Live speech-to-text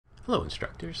Hello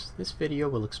instructors, this video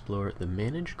will explore the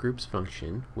Manage Groups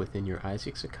function within your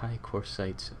Isaak-Sakai course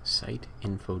site's Site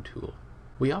Info tool.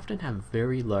 We often have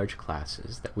very large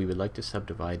classes that we would like to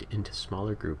subdivide into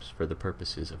smaller groups for the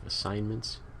purposes of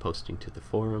assignments, posting to the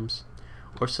forums,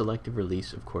 or selective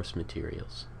release of course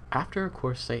materials. After a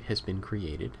course site has been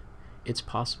created, it's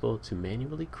possible to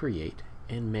manually create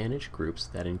and manage groups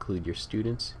that include your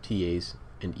students, TAs,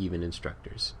 and even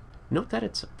instructors. Note that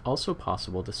it's also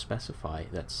possible to specify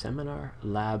that seminar,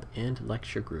 lab, and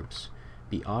lecture groups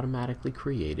be automatically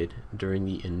created during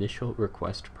the initial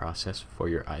request process for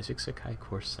your Isaak-Sakai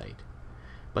course site.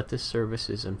 But this service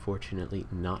is unfortunately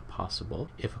not possible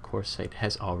if a course site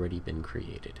has already been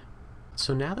created.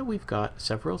 So now that we've got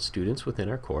several students within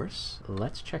our course,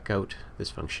 let's check out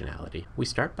this functionality. We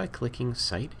start by clicking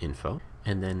Site Info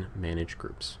and then Manage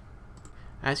Groups.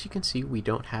 As you can see, we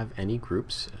don't have any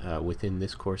groups within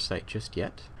this course site just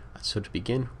yet. So to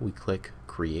begin, we click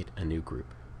Create a New Group.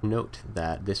 Note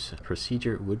that this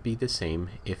procedure would be the same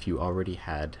if you already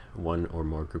had one or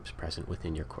more groups present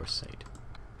within your course site.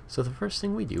 So the first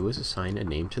thing we do is assign a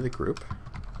name to the group.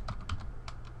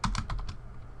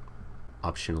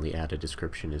 Optionally add a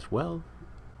description as well,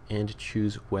 and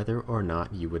choose whether or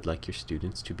not you would like your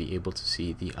students to be able to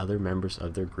see the other members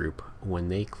of their group when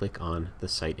they click on the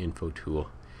Site Info tool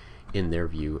in their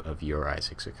view of your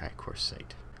Isaak-Sakai course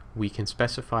site. We can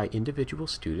specify individual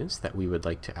students that we would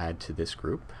like to add to this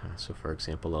group. So for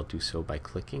example, I'll do so by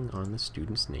clicking on the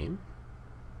student's name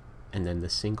and then the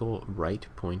single right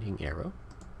pointing arrow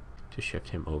to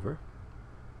shift him over.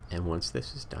 And once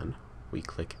this is done, we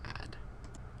click Add.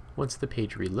 Once the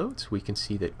page reloads, we can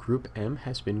see that Group M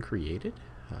has been created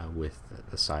with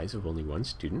the size of only one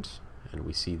student, and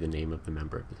we see the name of the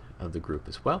member of the group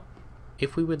as well.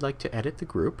 If we would like to edit the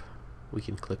group, we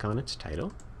can click on its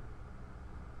title,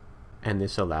 and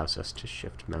this allows us to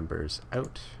shift members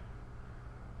out,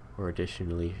 or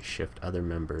additionally shift other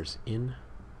members in.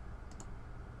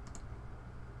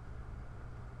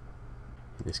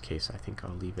 In this case, I think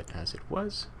I'll leave it as it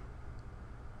was.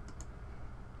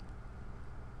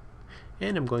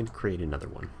 And I'm going to create another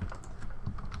one.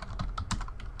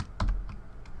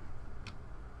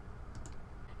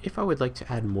 If I would like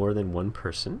to add more than one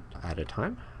person at a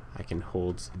time, I can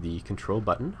hold the Control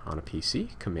button on a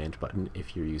PC, Command button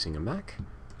if you're using a Mac,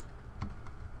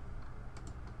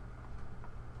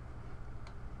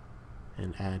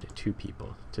 and add 2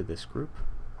 people to this group.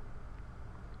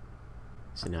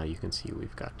 So now you can see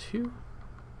we've got 2.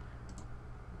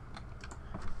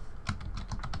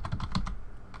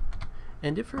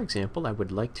 And if, for example, I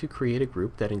would like to create a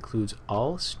group that includes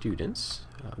all students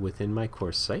within my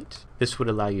course site, this would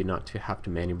allow you not to have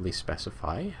to manually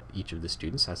specify each of the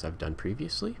students as I've done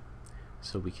previously.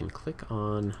 So we can click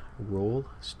on Role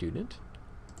Student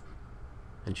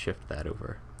and shift that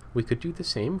over. We could do the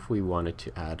same if we wanted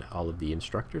to add all of the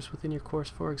instructors within your course,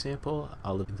 for example,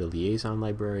 all of the liaison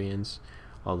librarians,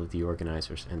 all of the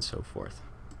organizers, and so forth.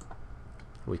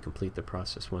 We complete the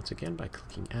process once again by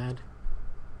clicking Add.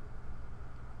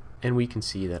 And we can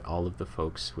see that all of the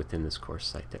folks within this course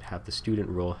site that have the student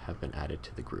role have been added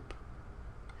to the group.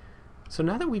 So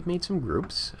now that we've made some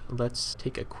groups, let's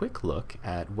take a quick look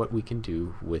at what we can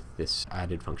do with this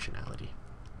added functionality.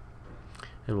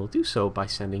 And we'll do so by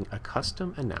sending a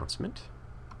custom announcement.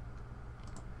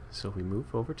 So we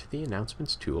move over to the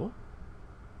Announcements tool.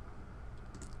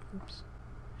 Oops.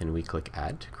 And we click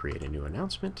Add to create a new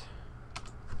announcement.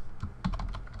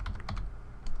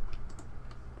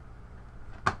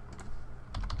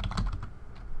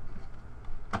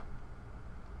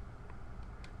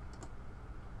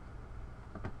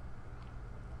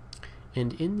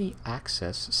 And in the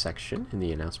Access section, in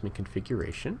the announcement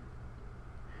configuration,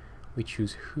 we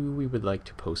choose who we would like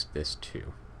to post this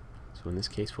to. So in this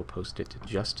case, we'll post it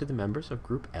just to the members of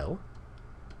Group L,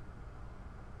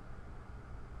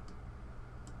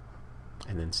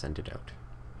 and then send it out.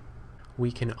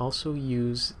 We can also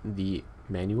use the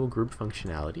manual group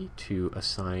functionality to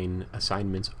assign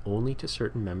assignments only to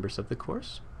certain members of the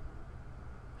course.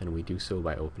 And we do so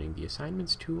by opening the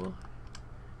Assignments tool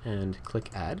and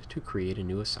click Add to create a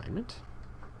new assignment.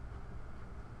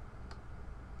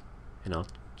 And I'll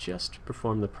just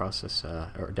perform the process,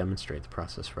 or demonstrate the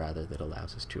process rather, that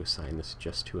allows us to assign this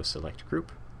just to a select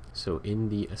group. So in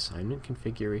the assignment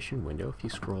configuration window, if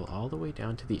you scroll all the way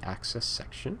down to the Access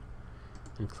section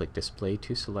and click Display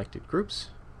to Selected Groups,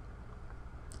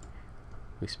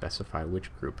 we specify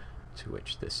which group to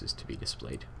which this is to be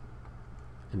displayed.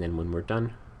 And then when we're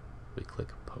done, we click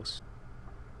Post.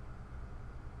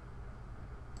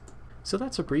 So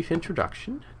that's a brief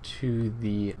introduction to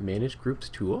the Manage Groups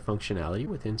tool functionality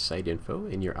within Site Info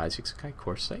in your Isaak-Sakai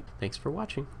course site. Thanks for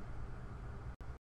watching.